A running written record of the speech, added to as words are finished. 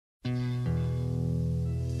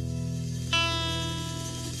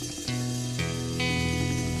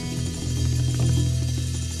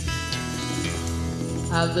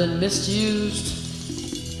I've been misused,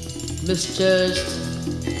 misjudged,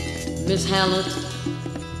 mishandled,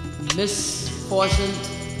 misfortuned,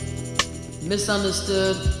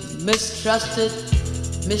 misunderstood, mistrusted,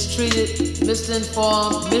 mistreated,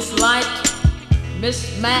 misinformed, misliked,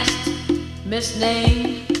 mismatched,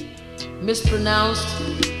 misnamed, mispronounced,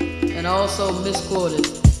 and also misquoted.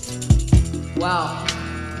 Wow,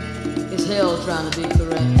 it's hell trying to be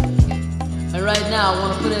correct. And right now I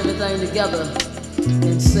want to put everything together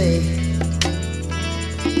and say,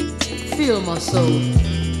 feel my soul,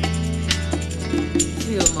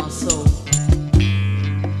 feel my soul,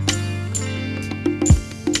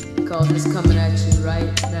 because it's coming at you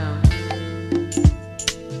right now.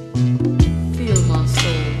 Feel my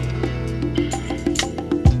soul.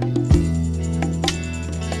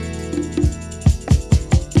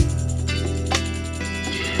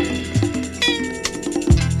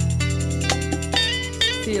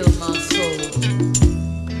 Feel my soul.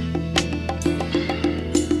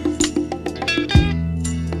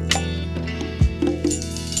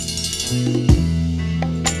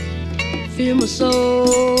 Feel my soul.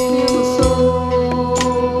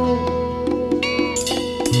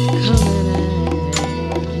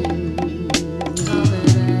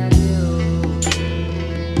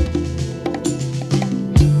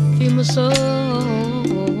 Feel my soul.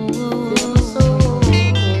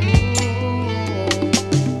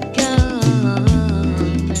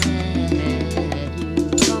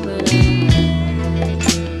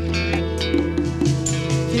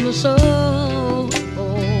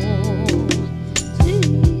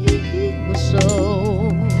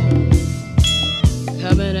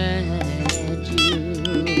 Coming at you.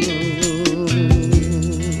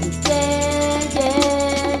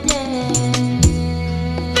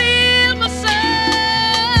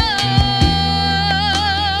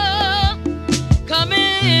 Coming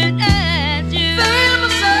at you.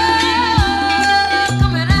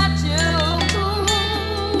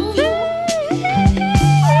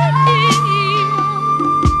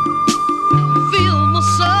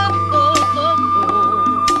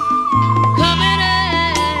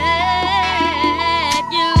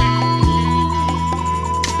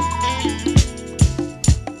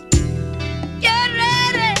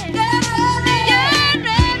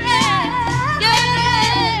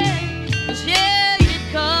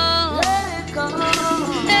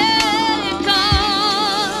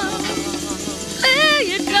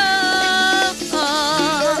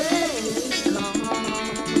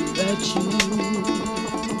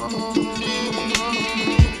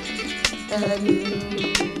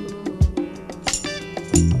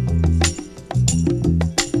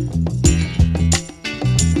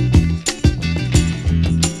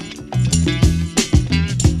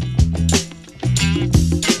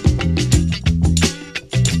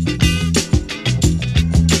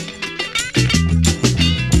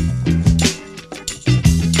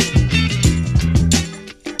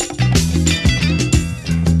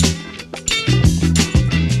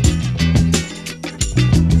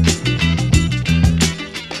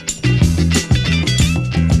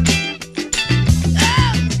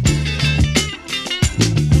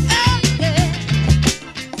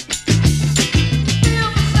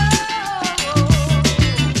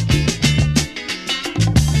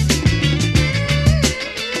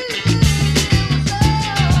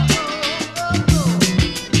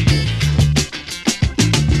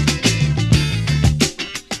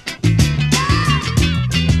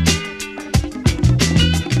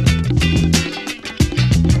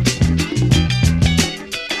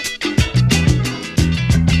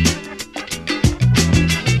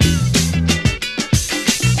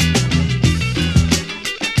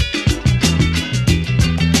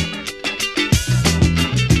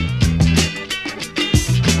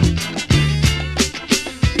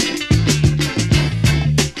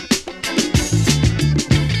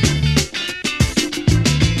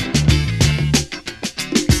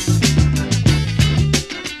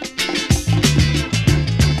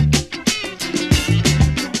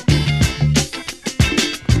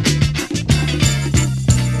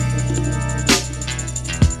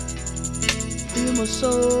 Feel my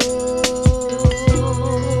soul.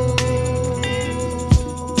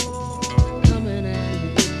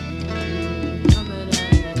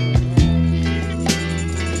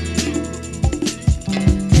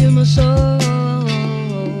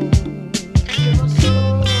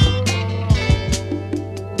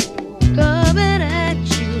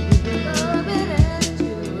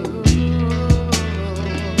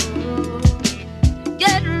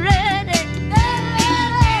 Get ready.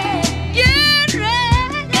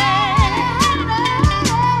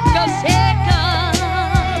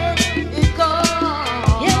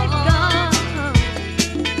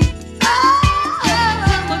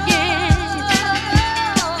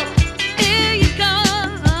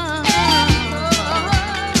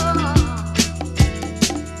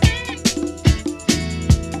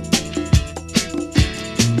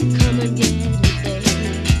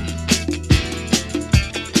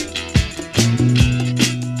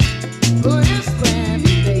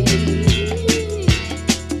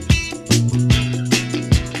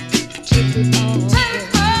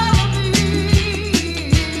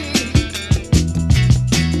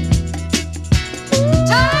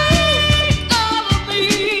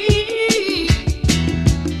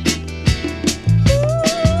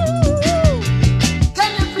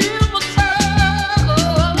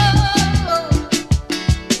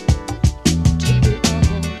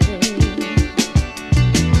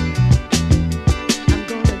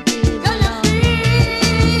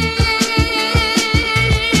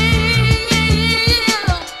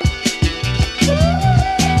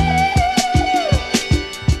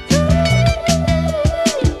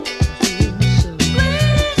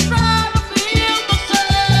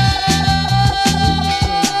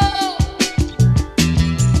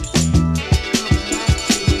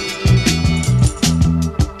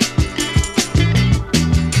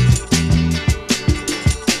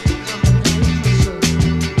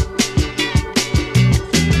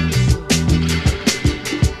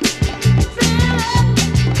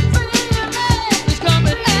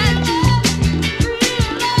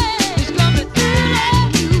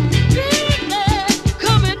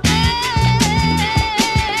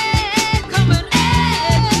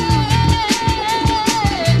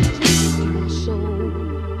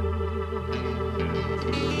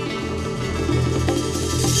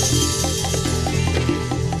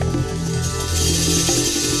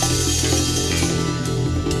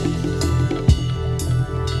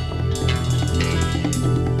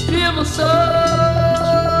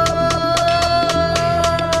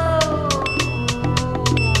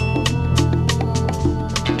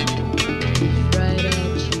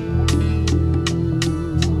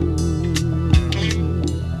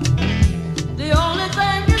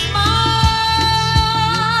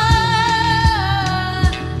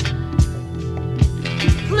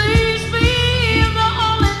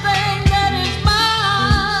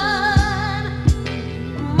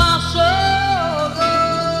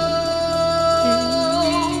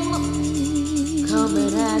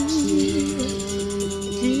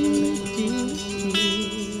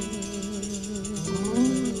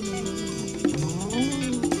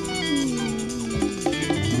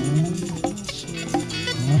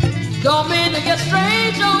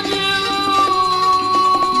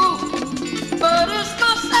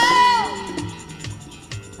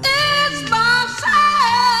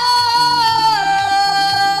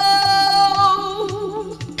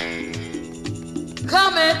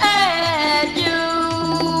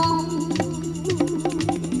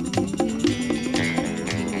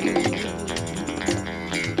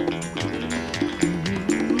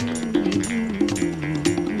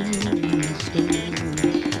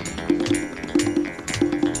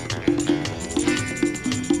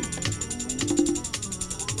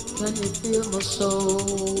 Can you feel my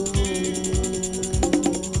soul?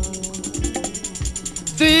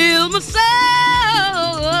 Feel my soul.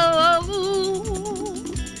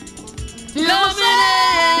 Feel coming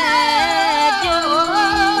at you.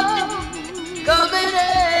 Coming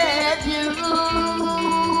at you.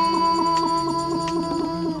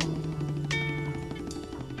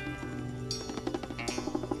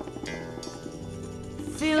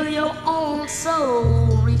 Feel your own soul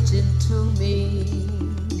reaching to me.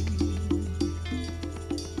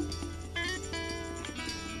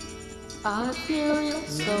 I feel your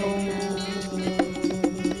soul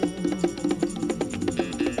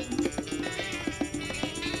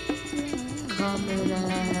coming at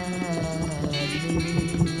me.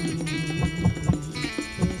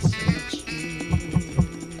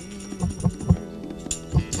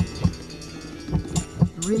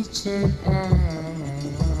 Reaching at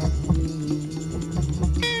me.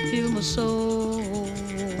 Feel my soul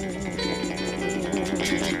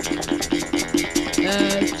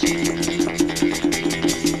at you.